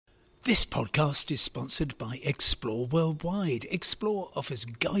This podcast is sponsored by Explore Worldwide. Explore offers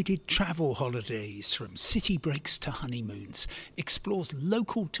guided travel holidays from city breaks to honeymoons. Explore's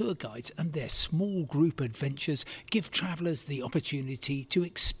local tour guides and their small group adventures give travellers the opportunity to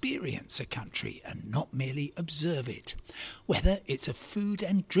experience a country and not merely observe it. Whether it's a food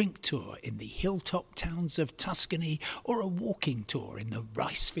and drink tour in the hilltop towns of Tuscany or a walking tour in the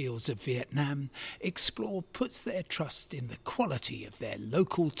rice fields of Vietnam, Explore puts their trust in the quality of their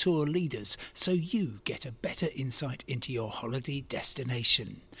local tour leaders so you get a better insight into your holiday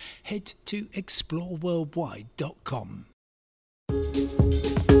destination. Head to exploreworldwide.com.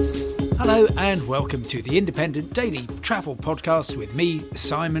 Hello and welcome to the Independent Daily Travel Podcast with me,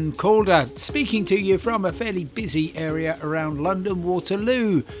 Simon Calder, speaking to you from a fairly busy area around London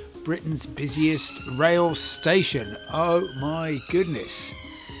Waterloo, Britain's busiest rail station. Oh my goodness.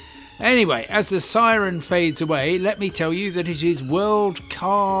 Anyway, as the siren fades away, let me tell you that it is World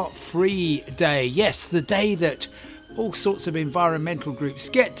Car Free Day. Yes, the day that all sorts of environmental groups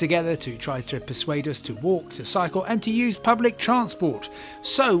get together to try to persuade us to walk, to cycle and to use public transport.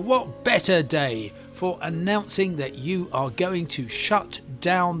 So what better day for announcing that you are going to shut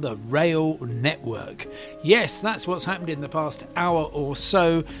down the rail network? Yes, that's what's happened in the past hour or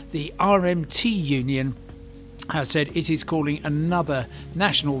so. The RMT union has said it is calling another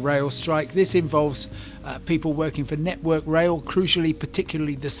national rail strike. This involves people working for Network Rail, crucially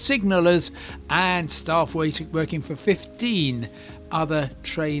particularly the signallers, and staff working for 15 other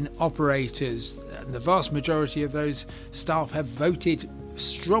train operators. And the vast majority of those staff have voted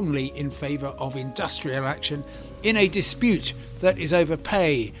strongly in favour of industrial action in a dispute that is over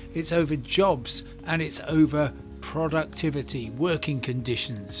pay, it's over jobs, and it's over productivity, working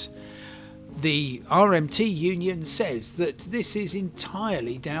conditions. The RMT union says that this is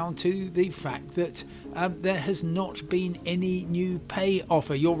entirely down to the fact that there has not been any new pay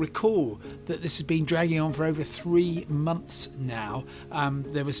offer. You'll recall that this has been dragging on for over 3 months now.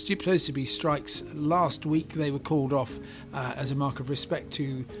 There were supposed to be strikes last week. They were called off as a mark of respect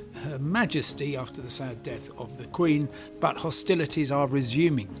to Her Majesty after the sad death of the Queen, but hostilities are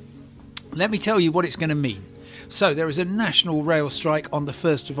resuming. Let me tell you what it's going to mean. So there is a national rail strike on the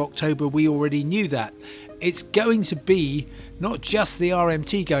 1st of October. We already knew that. It's going to be not just the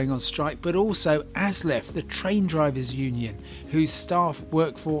RMT going on strike, but also ASLEF, the train drivers union, whose staff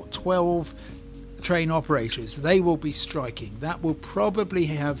work for 12 train operators. They will be striking. That will probably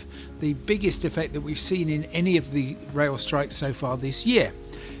have the biggest effect that we've seen in any of the rail strikes so far this year.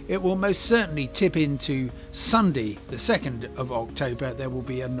 It will most certainly tip into Sunday, the 2nd of October. There will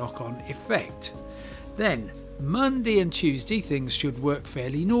be a knock-on effect. Then, Monday and Tuesday, things should work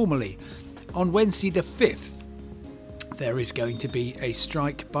fairly normally. On Wednesday the 5th, there is going to be a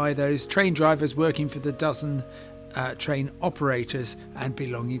strike by those train drivers working for the dozen train operators and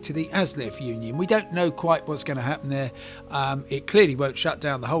belonging to the ASLEF union. We don't know quite what's going to happen there. It clearly won't shut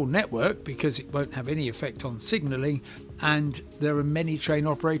down the whole network because it won't have any effect on signalling, and there are many train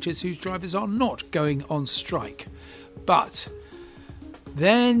operators whose drivers are not going on strike. But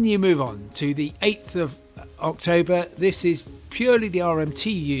then you move on to the 8th of October. This is purely the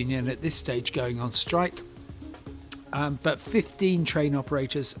RMT union at this stage going on strike, but 15 train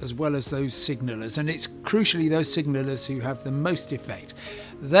operators as well as those signallers, and it's crucially those signallers who have the most effect.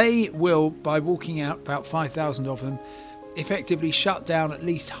 They will, by walking out, about 5,000 of them, effectively shut down at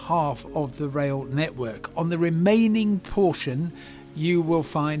least half of the rail network. On the remaining portion, you will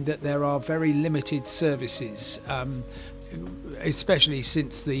find that there are very limited services, especially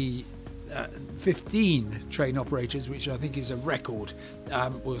since the 15 train operators, which I think is a record,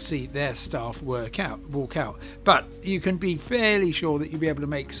 will see their staff walk out. But you can be fairly sure that you'll be able to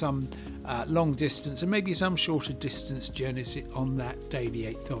make some long distance and maybe some shorter distance journeys on that day, the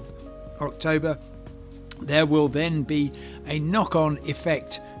 8th of October. There will then be a knock-on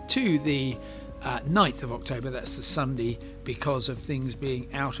effect to the 9th of October, that's the Sunday, because of things being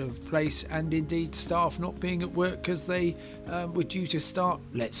out of place and indeed staff not being at work because they were due to start,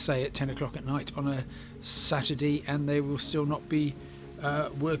 let's say, at 10 o'clock at night on a Saturday, and they will still not be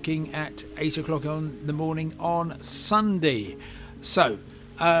working at 8 o'clock on the morning on Sunday. So,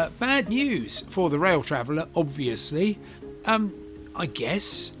 bad news for the rail traveller, obviously. I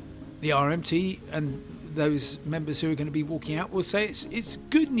guess the RMT and those members who are going to be walking out will say it's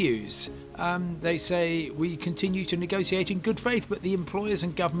good news. They say we continue to negotiate in good faith, but the employers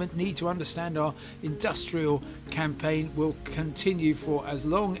and government need to understand our industrial campaign will continue for as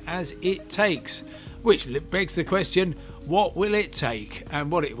long as it takes. Which begs the question, what will it take?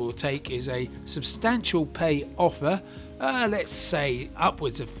 And what it will take is a substantial pay offer, let's say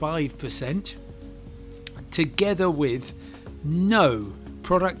upwards of 5%, together with no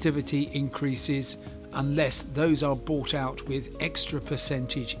productivity increases unless those are bought out with extra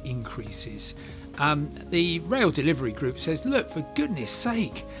percentage increases. The Rail Delivery Group says, look, for goodness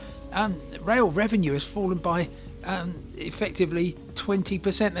sake, rail revenue has fallen by effectively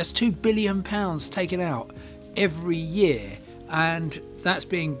 20%. That's £2 billion taken out every year, and that's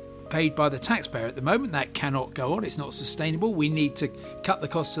being paid by the taxpayer at the moment. That cannot go on. It's not sustainable. We need to cut the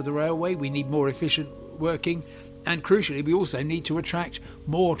costs of the railway. We need more efficient working, and crucially we also need to attract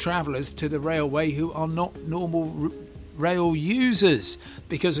more travellers to the railway who are not normal rail users,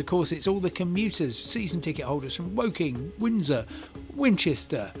 because of course it's all the commuters, season ticket holders from Woking, Windsor,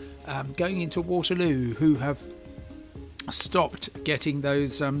 Winchester, going into Waterloo, who have stopped getting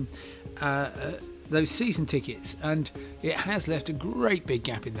those season tickets, and it has left a great big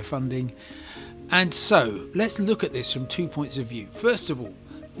gap in the funding. And so let's look at this from 2 points of view. First of all,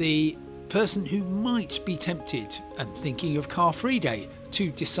 the person who might be tempted and thinking of Car Free Day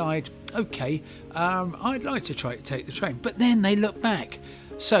to decide, okay, I'd like to try to take the train, but then they look back.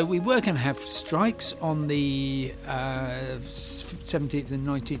 So we were going to have strikes on the 17th and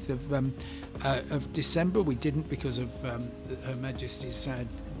 19th of December. We didn't because of Her Majesty's sad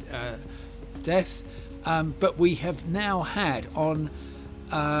death, but we have now had on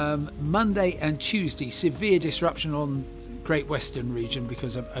Monday and Tuesday severe disruption on Great Western region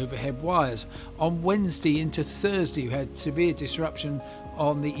because of overhead wires. On Wednesday into Thursday we had severe disruption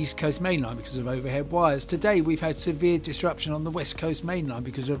on the East Coast Main Line because of overhead wires. Today we've had severe disruption on the West Coast Main Line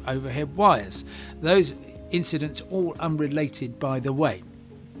because of overhead wires. Those incidents all unrelated, by the way.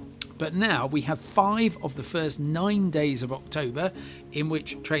 But now we have 5 of the first 9 days of October in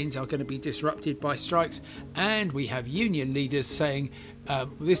which trains are going to be disrupted by strikes, and we have union leaders saying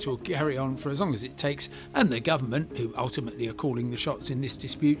this will carry on for as long as it takes, and the government, who ultimately are calling the shots in this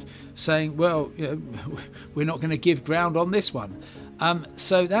dispute, saying, well, we're not going to give ground on this one.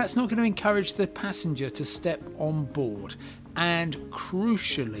 So that's not going to encourage the passenger to step on board. And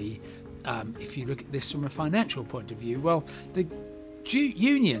crucially, if you look at this from a financial point of view, well, the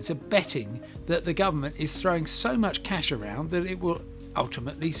unions are betting that the government is throwing so much cash around that it will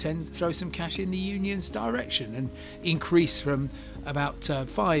ultimately throw some cash in the union's direction and increase from about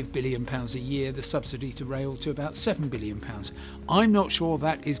 £5 billion a year the subsidy to rail to about £7 billion. I'm not sure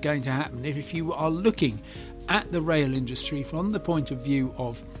that is going to happen. If you are looking at the rail industry from the point of view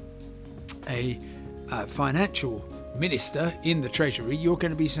of a financial minister in the Treasury, you're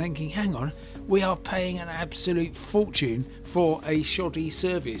going to be thinking, hang on, we are paying an absolute fortune for a shoddy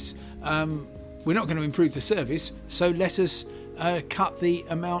service. We're not going to improve the service, so let us cut the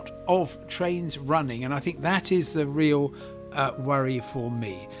amount of trains running. And I think that is the real worry for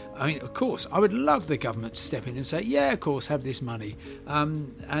me. I mean, of course, I would love the government to step in and say, yeah, of course, have this money.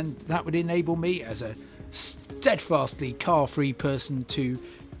 And that would enable me as a steadfastly car-free person to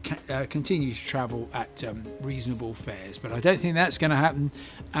continue to travel at reasonable fares. But I don't think that's going to happen,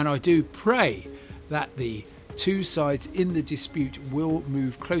 and I do pray that the two sides in the dispute will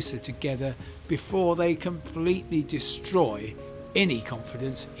move closer together before they completely destroy any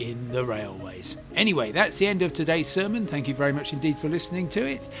confidence in the railways. Anyway, that's the end of today's sermon. Thank you very much indeed for listening to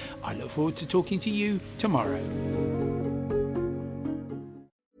it. I look forward to talking to you tomorrow.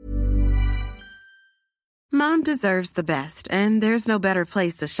 Mom deserves the best, and there's no better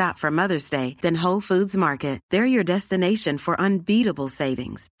place to shop for Mother's Day than Whole Foods Market. They're your destination for unbeatable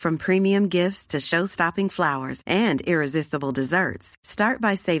savings, from premium gifts to show-stopping flowers and irresistible desserts. Start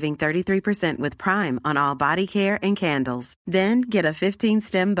by saving 33% with Prime on all body care and candles. Then get a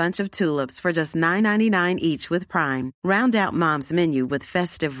 15-stem bunch of tulips for just $9.99 each with Prime. Round out Mom's menu with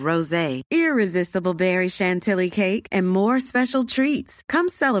festive rosé, irresistible berry chantilly cake, and more special treats. Come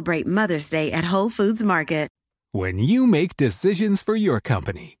celebrate Mother's Day at Whole Foods Market. When you make decisions for your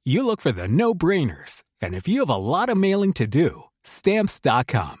company, you look for the no-brainers. And if you have a lot of mailing to do,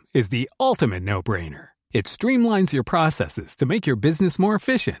 Stamps.com is the ultimate no-brainer. It streamlines your processes to make your business more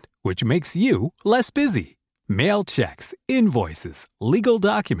efficient, which makes you less busy. Mail checks, invoices, legal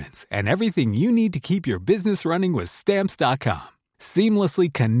documents, and everything you need to keep your business running with Stamps.com. Seamlessly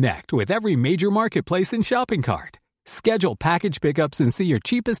connect with every major marketplace and shopping cart. Schedule package pickups and see your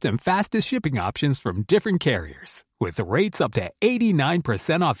cheapest and fastest shipping options from different carriers, with rates up to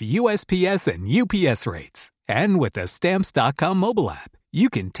 89% off USPS and UPS rates. And with the Stamps.com mobile app,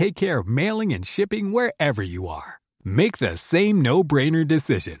 you can take care of mailing and shipping wherever you are. Make the same no-brainer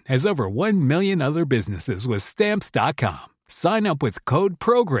decision as over 1 million other businesses with Stamps.com. Sign up with code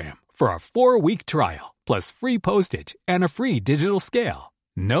PROGRAM for a 4-week trial, plus free postage and a free digital scale.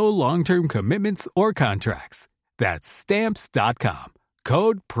 No long-term commitments or contracts. That's Stamps.com.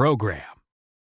 Code PROGRAM.